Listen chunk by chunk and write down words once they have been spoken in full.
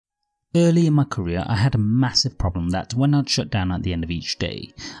Early in my career, I had a massive problem that when I'd shut down at the end of each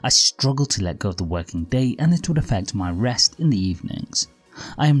day, I struggled to let go of the working day and it would affect my rest in the evenings.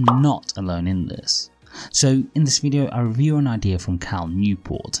 I am not alone in this. So in this video I review an idea from Cal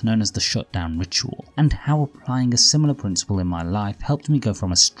Newport known as the shutdown ritual and how applying a similar principle in my life helped me go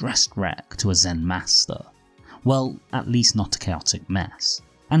from a stressed wreck to a Zen master. Well, at least not a chaotic mess.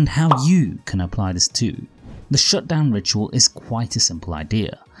 And how you can apply this too. The shutdown ritual is quite a simple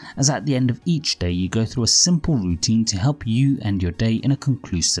idea, as at the end of each day you go through a simple routine to help you end your day in a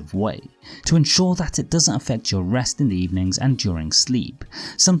conclusive way, to ensure that it doesn't affect your rest in the evenings and during sleep,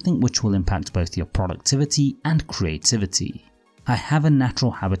 something which will impact both your productivity and creativity. I have a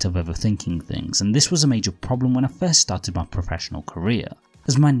natural habit of overthinking things, and this was a major problem when I first started my professional career,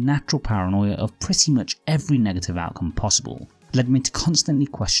 as my natural paranoia of pretty much every negative outcome possible led me to constantly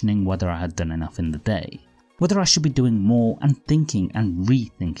questioning whether I had done enough in the day, whether I should be doing more, and thinking and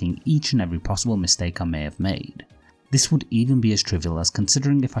rethinking each and every possible mistake I may have made. This would even be as trivial as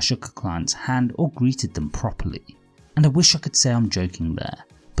considering if I shook a client's hand or greeted them properly. And I wish I could say I'm joking there,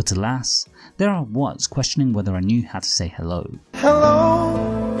 but alas, there I was questioning whether I knew how to say hello.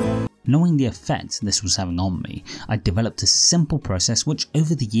 Hello! Knowing the effect this was having on me, I developed a simple process which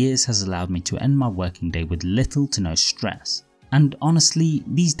over the years has allowed me to end my working day with little to no stress. And honestly,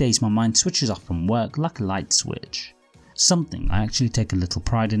 these days my mind switches off from work like a light switch. Something I actually take a little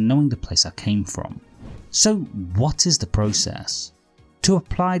pride in knowing the place I came from. So what is the process? To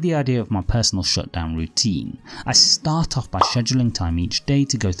apply the idea of my personal shutdown routine, I start off by scheduling time each day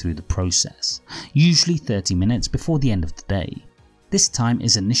to go through the process, usually 30 minutes before the end of the day. This time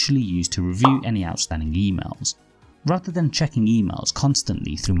is initially used to review any outstanding emails. Rather than checking emails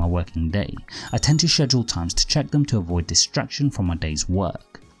constantly through my working day, I tend to schedule times to check them to avoid distraction from my day's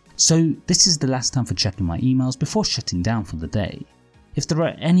work. So this is the last time for checking my emails before shutting down for the day. If there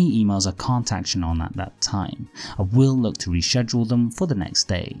are any emails I can't action on at that time, I will look to reschedule them for the next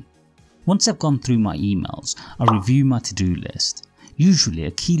day. Once I've gone through my emails, I review my to-do list, usually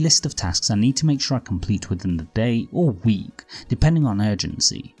a key list of tasks I need to make sure I complete within the day or week, depending on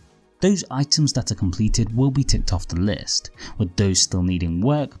urgency. Those items that are completed will be ticked off the list, with those still needing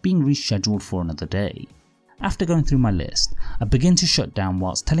work being rescheduled for another day. After going through my list, I begin to shut down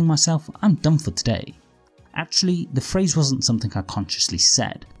whilst telling myself I'm done for today. Actually, the phrase wasn't something I consciously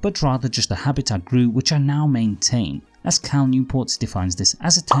said, but rather just a habit I grew which I now maintain, as Cal Newport defines this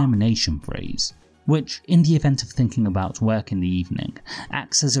as a termination phrase, which, in the event of thinking about work in the evening,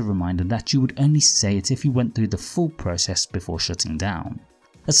 acts as a reminder that you would only say it if you went through the full process before shutting down,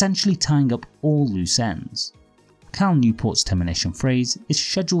 essentially tying up all loose ends. Cal Newport's termination phrase is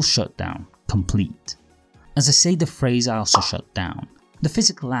schedule shutdown complete. As I say the phrase, I also shut down, the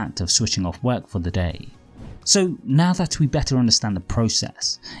physical act of switching off work for the day. So now that we better understand the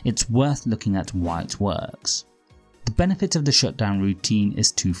process, it's worth looking at why it works. The benefit of the shutdown routine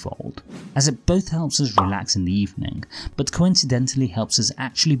is twofold, as it both helps us relax in the evening, but coincidentally helps us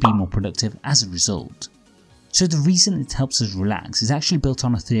actually be more productive as a result. So the reason it helps us relax is actually built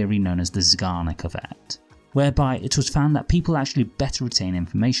on a theory known as the Zeigarnik effect, whereby it was found that people actually better retain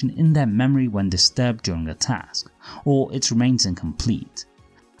information in their memory when disturbed during a task, or it remains incomplete.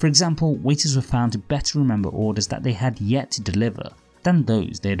 For example, waiters were found to better remember orders that they had yet to deliver than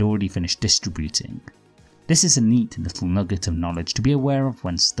those they had already finished distributing. This is a neat little nugget of knowledge to be aware of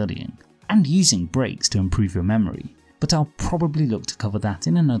when studying, and using breaks to improve your memory, but I'll probably look to cover that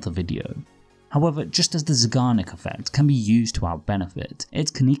in another video. However, just as the Zeigarnik effect can be used to our benefit,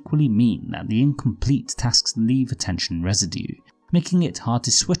 it can equally mean that the incomplete tasks leave attention residue, making it hard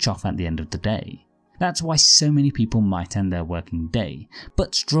to switch off at the end of the day. That's why so many people might end their working day,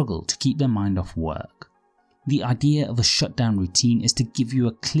 but struggle to keep their mind off work. The idea of a shutdown routine is to give you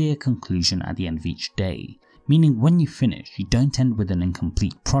a clear conclusion at the end of each day, meaning when you finish, you don't end with an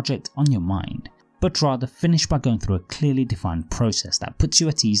incomplete project on your mind, but rather finish by going through a clearly defined process that puts you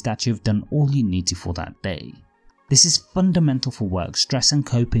at ease that you have done all you need to for that day. This is fundamental for work stress and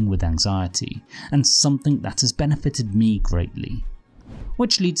coping with anxiety, and something that has benefited me greatly.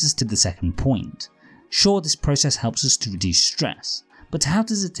 Which leads us to the second point. Sure, this process helps us to reduce stress, but how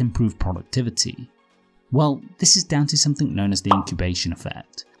does it improve productivity? Well, this is down to something known as the incubation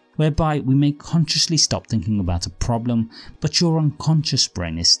effect, whereby we may consciously stop thinking about a problem, but your unconscious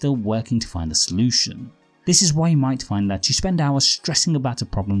brain is still working to find a solution. This is why you might find that you spend hours stressing about a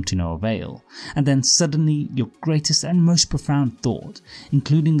problem to no avail, and then suddenly your greatest and most profound thought,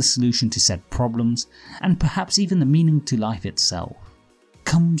 including the solution to said problems, and perhaps even the meaning to life itself,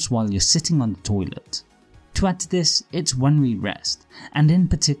 comes while you're sitting on the toilet. To add to this, it's when we rest, and in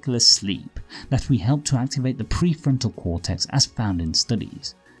particular sleep, that we help to activate the prefrontal cortex as found in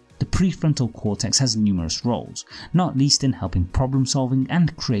studies. The prefrontal cortex has numerous roles, not least in helping problem solving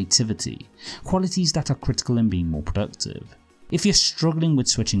and creativity, qualities that are critical in being more productive. If you're struggling with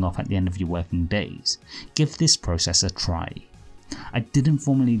switching off at the end of your working days, give this process a try. I didn't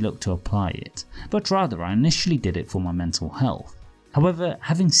formally look to apply it, but rather I initially did it for my mental health. However,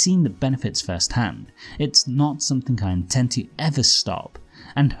 having seen the benefits firsthand, it's not something I intend to ever stop,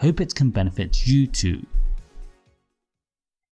 and hope it can benefit you too.